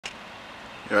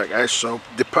Right guys, so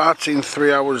departing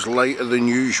 3 hours later than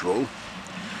usual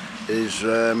is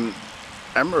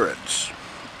Emirates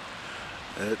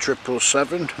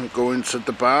 777 going to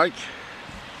Dubai.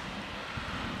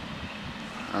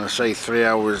 And I say 3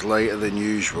 hours later than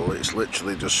usual, it's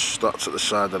literally just stopped at the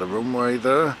side of the runway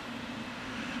there,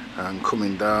 and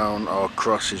coming down or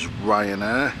across is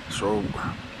Ryanair. So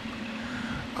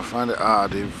I find it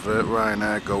hard if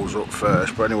Ryanair goes up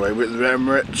first, but anyway, with the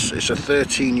Emirates, it's a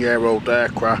 13-year-old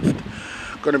aircraft,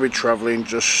 going to be travelling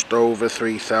just over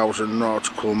 3,000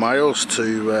 nautical miles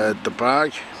to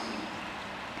Dubai,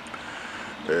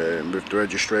 with the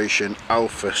registration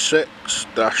Alpha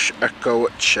 6-Echo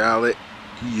Charlie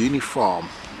Uniform.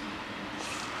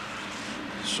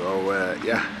 So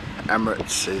yeah,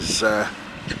 Emirates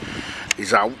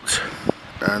is out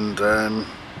and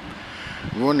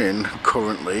running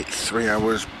currently 3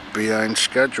 hours behind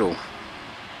schedule.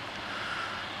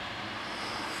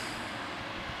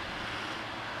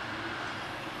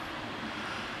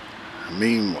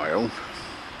 Meanwhile,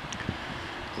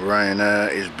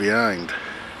 Ryanair is behind.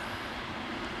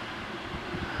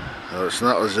 Well, it's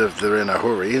not as if they're in a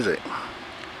hurry, is it?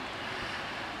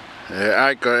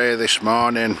 I got here this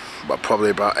morning, but probably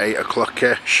about 8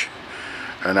 o'clock-ish,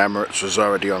 and Emirates was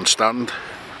already on stand.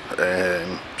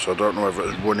 So I don't know if it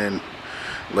was running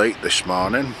late this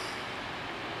morning,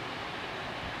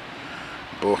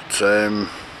 but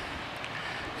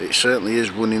it certainly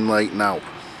is running late now.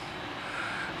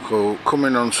 So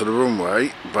coming onto the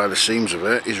runway, by the seams of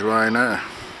it, is Ryanair.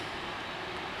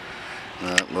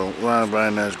 Well, while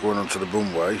Ryanair's going onto the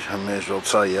runway, I may as well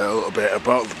tell you a little bit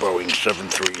about the Boeing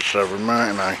 737,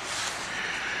 mightn't I?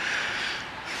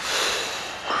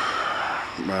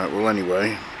 Right, well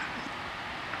anyway,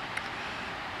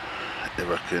 if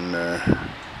I can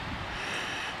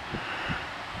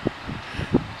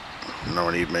now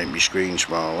I need to make my screen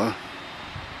smaller.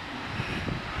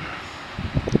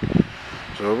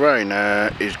 So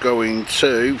Ryanair is going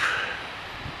to,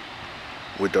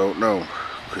 we don't know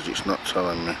because it's not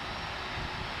telling me,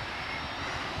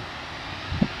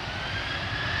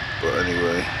 but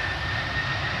anyway,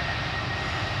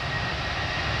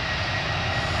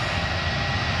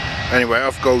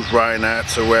 off goes Ryanair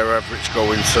to wherever it's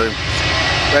going to.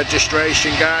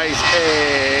 Registration, guys,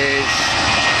 is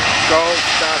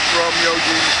Golf-Romeo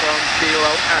Uniform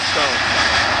Kilo Echo.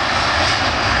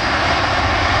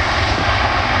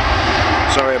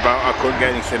 Sorry about I couldn't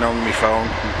get anything on my phone.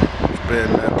 It's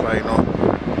been playing up.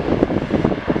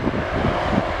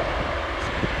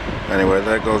 Anyway,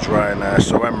 there goes Ryanair.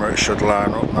 So Emirates should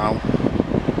line up now.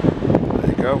 There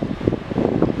you go.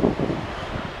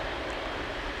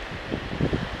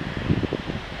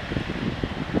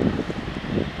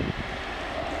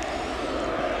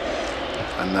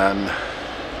 And then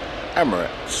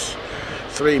Emirates,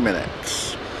 3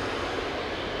 minutes.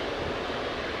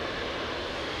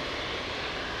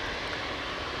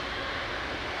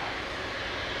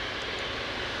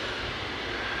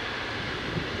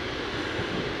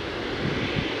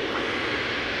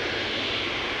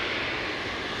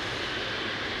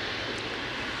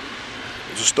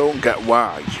 I just don't get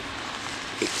why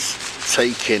it's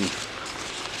taking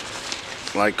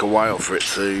like a while for it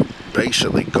to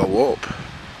basically go up.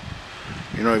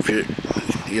 You know, if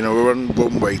we're on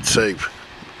runway 2,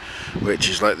 which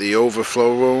is like the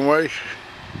overflow runway,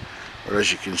 but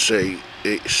as you can see,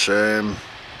 it's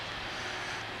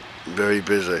very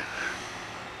busy.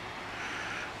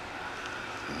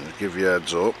 I'll give you a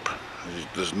heads up,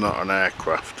 there's not an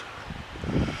aircraft.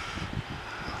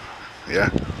 Yeah,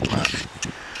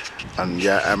 and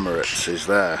yeah, Emirates is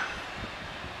there.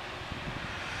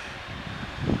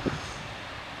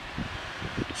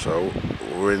 So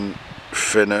we're in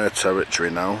thinner territory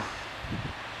now.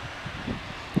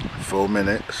 4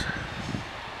 minutes.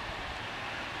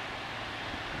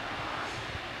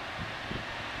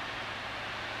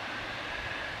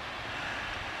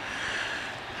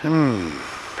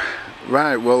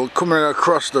 Right, well, coming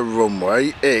across the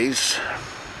runway is,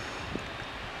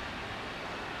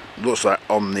 looks like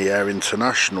On the Air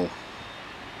International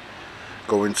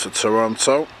going to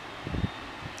Toronto.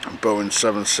 Boeing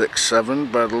 767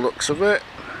 by the looks of it.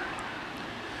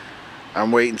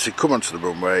 And waiting to come onto the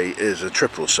runway is a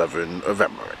 777 of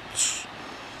Emirates.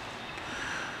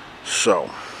 So,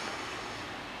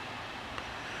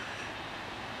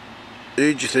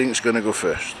 who do you think is going to go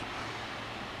first?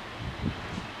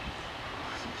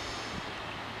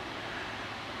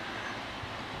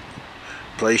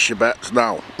 Place your bets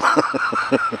now.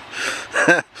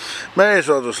 May as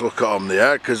well just look at On the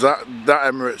Air, because that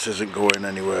Emirates isn't going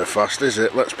anywhere fast, is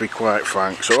it? Let's be quite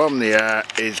frank. So On the Air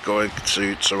is going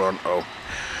to Toronto.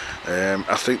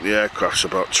 I think the aircraft's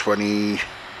about 20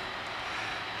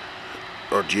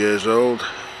 odd years old.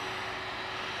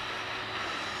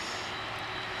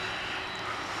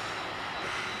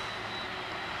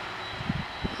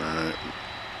 Right,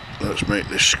 let's make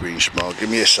this screen small. Give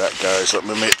me a sec, guys, let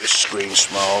me make this screen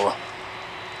smaller.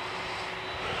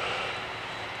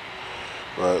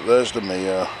 Right, there's the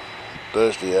mirror,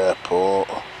 there's the airport,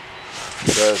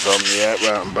 there's on the air.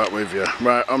 Right, I'm back with you.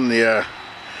 Right, on the air.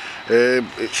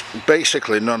 It's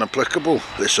basically non-applicable,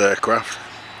 this aircraft.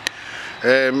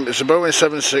 It's a Boeing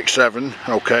 767,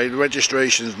 okay, the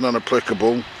registration is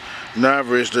non-applicable,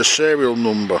 neither is the serial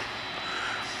number.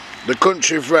 The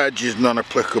country of reg is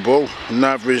non-applicable,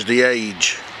 neither is the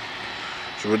age.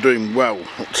 So we're doing well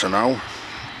up to now.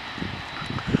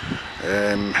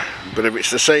 But if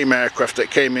it's the same aircraft that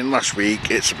came in last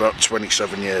week, it's about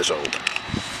 27 years old.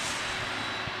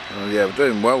 So yeah, we're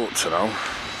doing well up to now.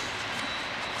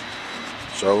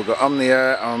 So we've got on the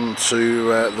air onto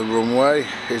the runway.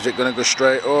 Is it going to go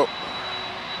straight up?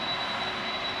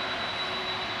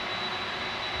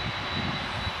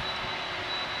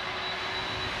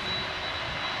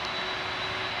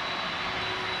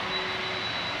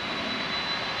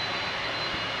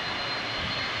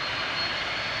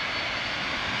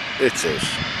 It is.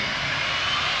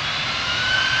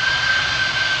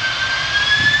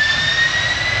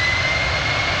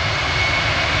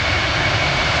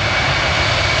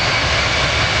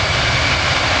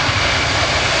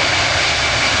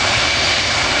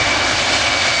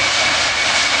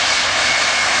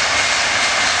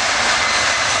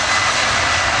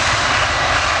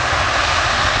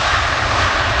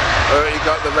 You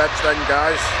got the reds then,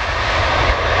 guys.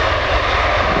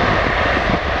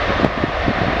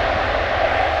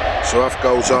 So F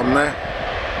goes on there.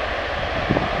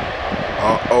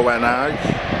 ONI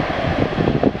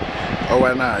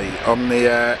on the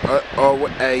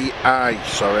OAI,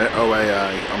 sorry,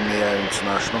 OAI on the Air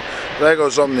International. There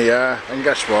goes on the air, and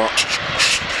guess what?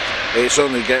 It's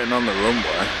only getting on the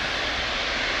runway.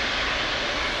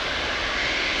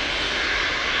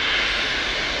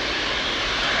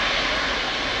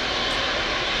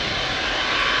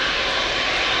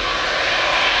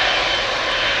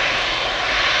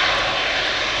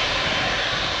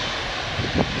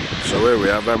 So here we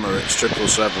have Emirates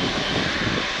 777.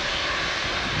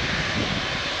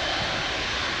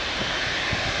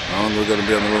 How long are we going to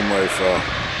be on the runway for?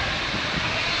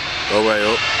 Go way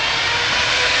up.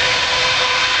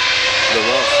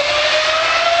 They're off.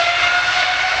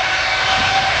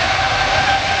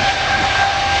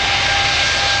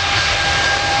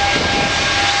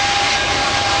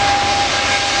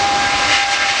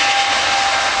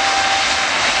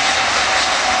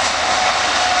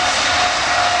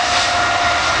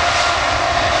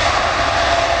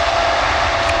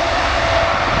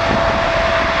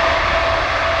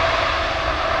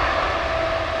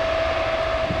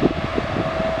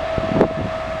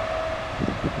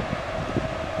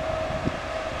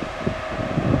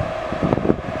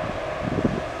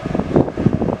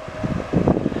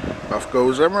 Off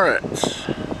goes Emirates,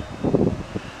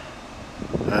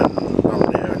 and on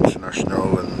the Air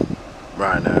International and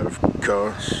Ryanair, of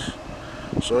course.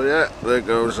 So yeah, there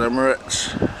goes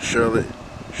Emirates, surely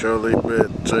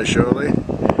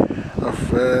off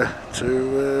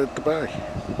to Dubai.